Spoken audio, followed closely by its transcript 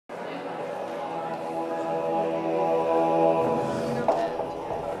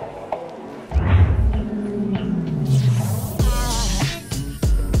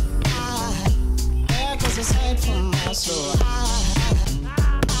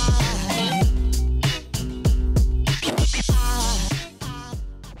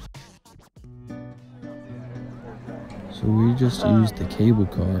just used the cable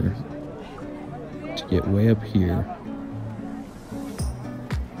car to get way up here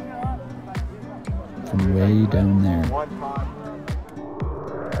from way down there.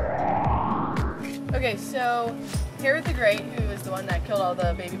 Okay, so Herod the Great, who is the one that killed all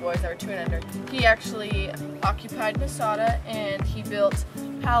the baby boys that were 2 and under, he actually occupied Masada, and he built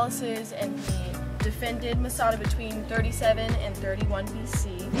palaces, and he defended Masada between 37 and 31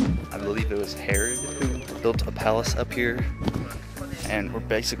 BC. I believe it was Herod who built a palace up here, and we're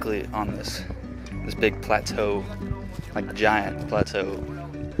basically on this big plateau, like giant plateau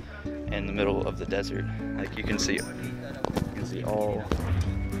in the middle of the desert. Like you can see all.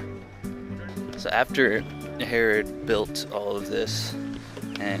 So after Herod built all of this,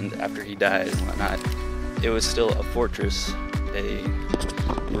 and after he died and whatnot, it was still a fortress, a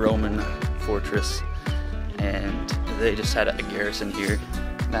Roman fortress, and they just had a garrison here.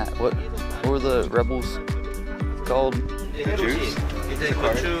 Matt, what were the rebels called? The Jews?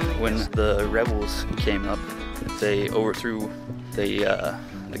 When the rebels came up, they overthrew the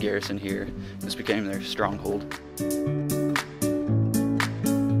garrison here. This became their stronghold.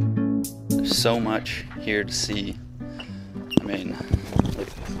 There's so much here to see. I mean, look,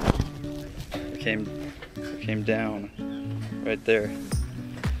 it came down right there.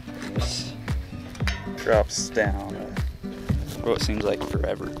 And this drops down for what seems like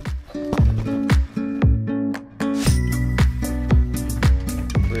forever.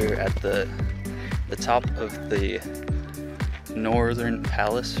 We're at the top of the northern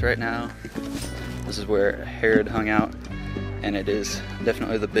palace right now. This is where Herod hung out, and it is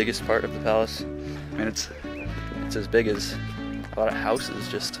definitely the biggest part of the palace. I mean, it's as big as a lot of houses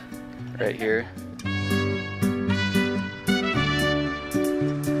just right here.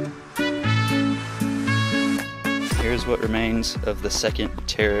 Here's what remains of the second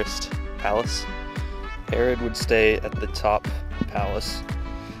terraced palace. Herod would stay at the top palace,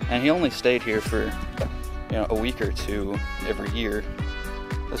 and he only stayed here for a week or two every year.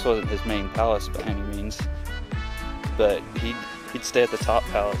 This wasn't his main palace by any means, but he'd stay at the top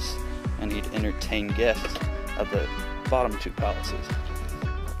palace and he'd entertain guests at the bottom 2 palaces.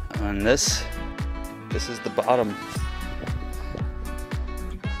 And this is the bottom.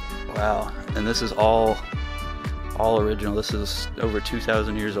 Wow, and this is all original. This is over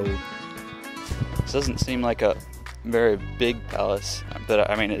 2,000 years old. This doesn't seem like a very big palace, but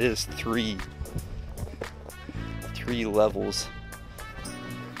I mean it is three levels.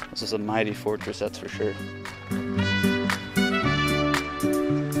 This is a mighty fortress, that's for sure.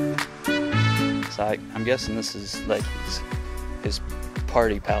 So I'm guessing this is like his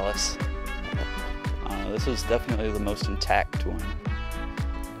party palace. This is definitely the most intact one.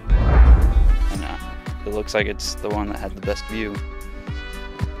 And it looks like it's the one that had the best view.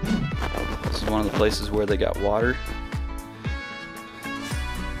 This is one of the places where they got water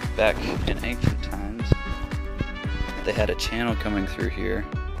back in ancient times. They had a channel coming through here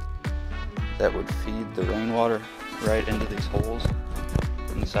that would feed the rainwater right into these holes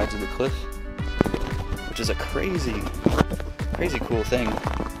in the sides of the cliff, which is a crazy cool thing.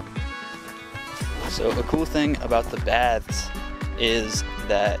 So a cool thing about the baths is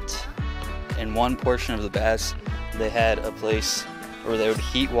that in one portion of the baths they had a place where they would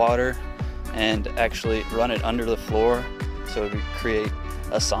heat water and actually run it under the floor, so it would create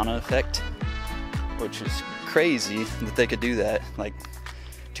a sauna effect, which is crazy that they could do that like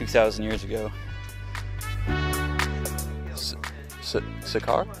 2,000 years ago.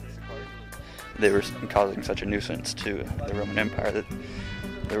 Sakar? They were causing such a nuisance to the Roman Empire that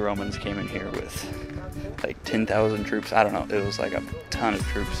the Romans came in here with like 10,000 troops. I don't know, it was like a ton of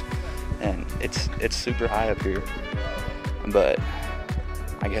troops, and it's super high up here, but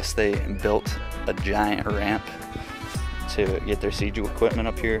I guess they built a giant ramp to get their siege equipment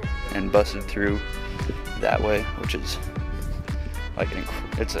up here and busted through that way, which is like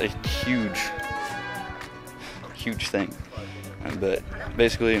it's a huge thing. But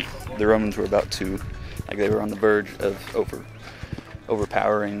basically the Romans were about to, like, they were on the verge of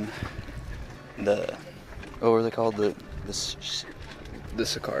overpowering the, what were they called, the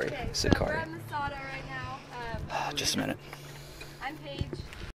Sakari. Okay, so we're at Masada right now. Just a minute. I'm Paige.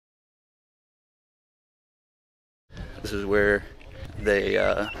 This is where they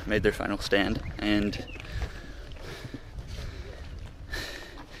made their final stand, and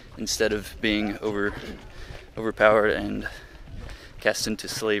instead of being overpowered and cast into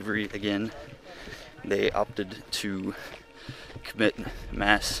slavery again, they opted to commit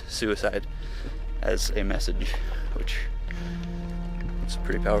mass suicide as a message, which is a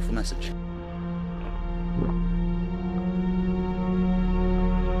pretty powerful message.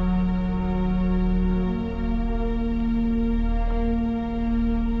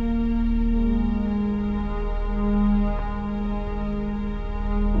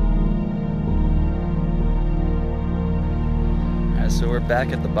 So we're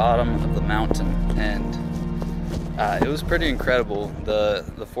back at the bottom of the mountain, and it was pretty incredible.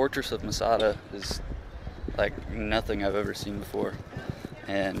 The fortress of Masada is like nothing I've ever seen before,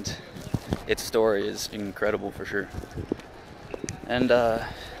 and its story is incredible for sure. And yeah,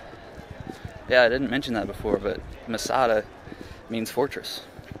 I didn't mention that before, but Masada means fortress,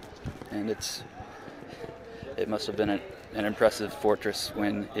 and it must have been an impressive fortress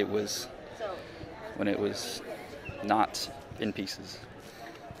when it was not in pieces.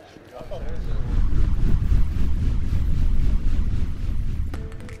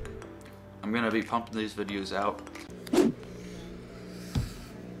 I'm gonna be pumping these videos out.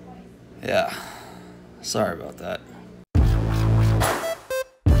 Yeah, sorry about that.